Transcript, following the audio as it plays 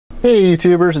Hey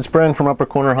YouTubers, it's Brent from Upper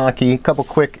Corner Hockey. A couple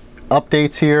quick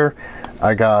updates here.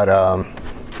 I got a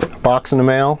box in the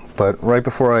mail, but right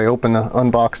before I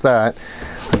unbox that,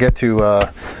 I get to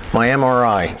my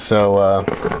MRI. So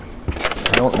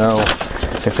I don't know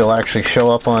if they'll actually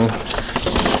show up on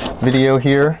video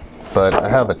here, but I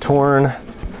have a torn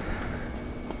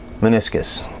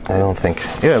meniscus. I don't think,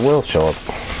 yeah, it will show up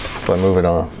if I move it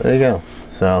on. There you go.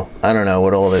 So I don't know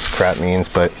what all this crap means,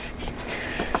 but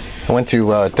I went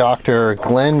to Dr.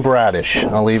 Glen Bradish.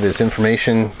 I'll leave his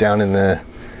information down in the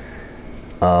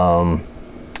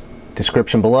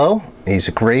description below. He's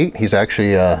great. He's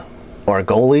actually our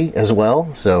goalie as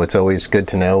well, so it's always good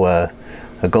to know a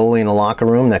goalie in the locker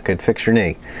room that could fix your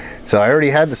knee. So I already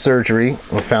had the surgery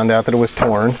and found out that it was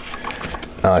torn.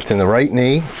 It's in the right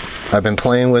knee. I've been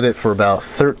playing with it for about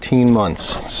 13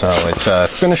 months, so it's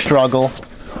been a struggle,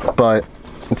 but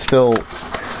it still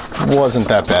wasn't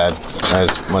that bad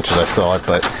as much as I thought.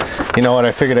 But you know what,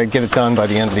 I figured I'd get it done by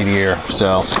the end of the year.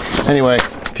 So anyway,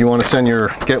 if you want to send your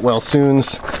get well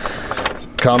soons,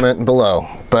 comment below.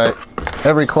 But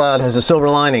every cloud has a silver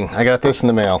lining. I got this in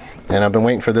the mail and I've been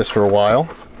waiting for this for a while.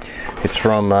 It's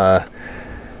from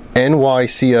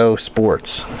NYCO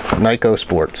Sports, Nyco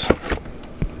Sports.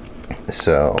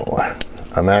 So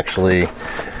I'm actually,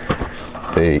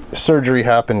 the surgery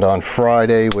happened on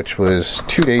Friday, which was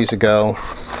 2 days ago.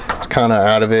 It's kind of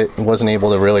out of it. Wasn't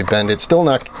able to really bend it. Still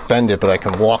not bend it, but I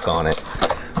can walk on it,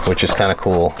 which is kind of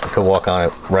cool. I could walk on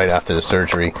it right after the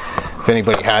surgery. If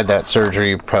anybody had that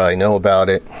surgery, you probably know about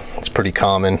it. It's pretty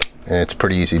common and it's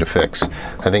pretty easy to fix.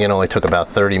 I think it only took about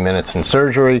 30 minutes in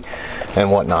surgery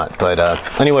and whatnot. But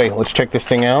anyway, let's check this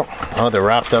thing out. Oh, they're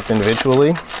wrapped up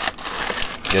individually.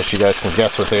 Guess you guys can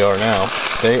guess what they are now.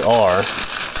 They are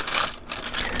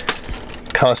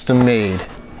custom made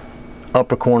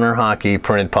Upper Corner Hockey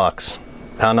printed pucks.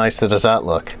 How nice does that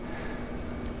look?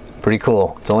 Pretty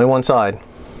cool. It's only one side,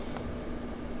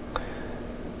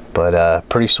 but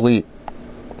pretty sweet.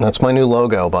 That's my new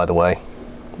logo, by the way.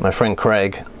 My friend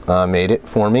Craig made it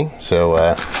for me, so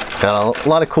got a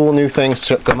lot of cool new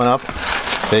things coming up.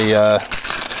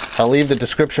 I'll leave the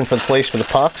description for the place for the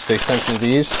pucks. They sent me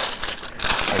these.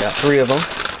 I got 3 of them.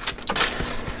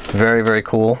 Very, very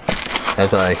cool.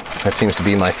 That seems to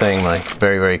be my thing, my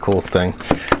very, very cool thing.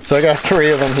 So I got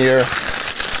 3 of them here,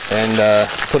 and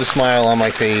put a smile on my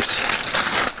face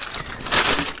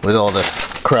with all the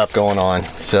crap going on.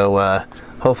 So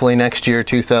hopefully next year,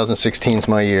 2016 is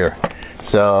my year.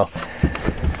 So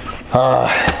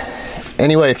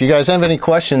anyway, if you guys have any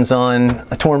questions on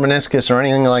a torn meniscus or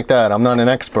anything like that, I'm not an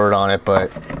expert on it,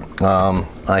 but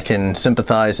I can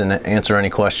sympathize and answer any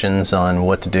questions on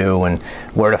what to do and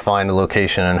where to find the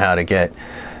location and how to get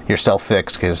yourself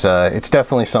fixed, because it's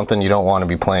definitely something you don't want to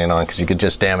be playing on, because you could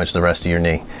just damage the rest of your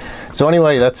knee. So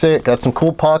anyway, that's it. Got some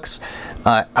cool pucks.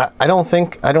 I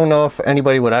don't know if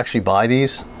anybody would actually buy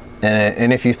these,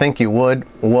 and if you think you would,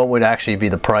 what would actually be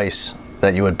the price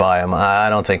that you would buy them? I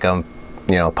don't think I'm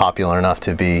popular enough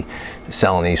to be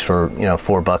selling these for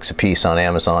 $4 a piece on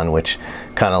Amazon, which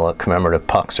kind of commemorative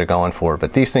pucks are going for.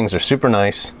 But these things are super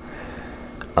nice.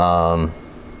 The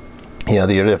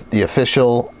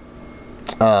official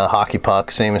hockey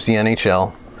puck, same as the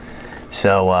NHL.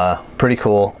 So pretty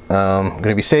cool. I'm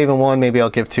gonna be saving one. Maybe I'll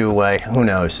give 2 away. Who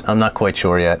knows? I'm not quite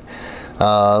sure yet.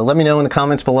 Let me know in the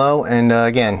comments below. And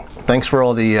again, thanks for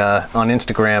all the on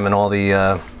Instagram and all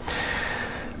the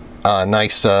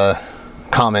nice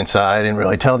comments. I didn't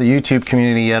really tell the YouTube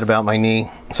community yet about my knee,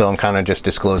 so I'm kind of just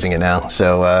disclosing it now.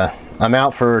 So I'm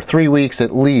out for 3 weeks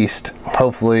at least.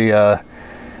 Hopefully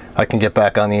I can get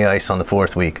back on the ice on the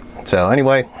 4th week. So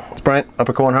anyway, it's Brent,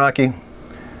 Upper Corner Hockey.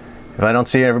 If I don't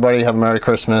see everybody, have a Merry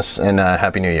Christmas and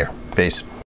Happy New Year. Peace.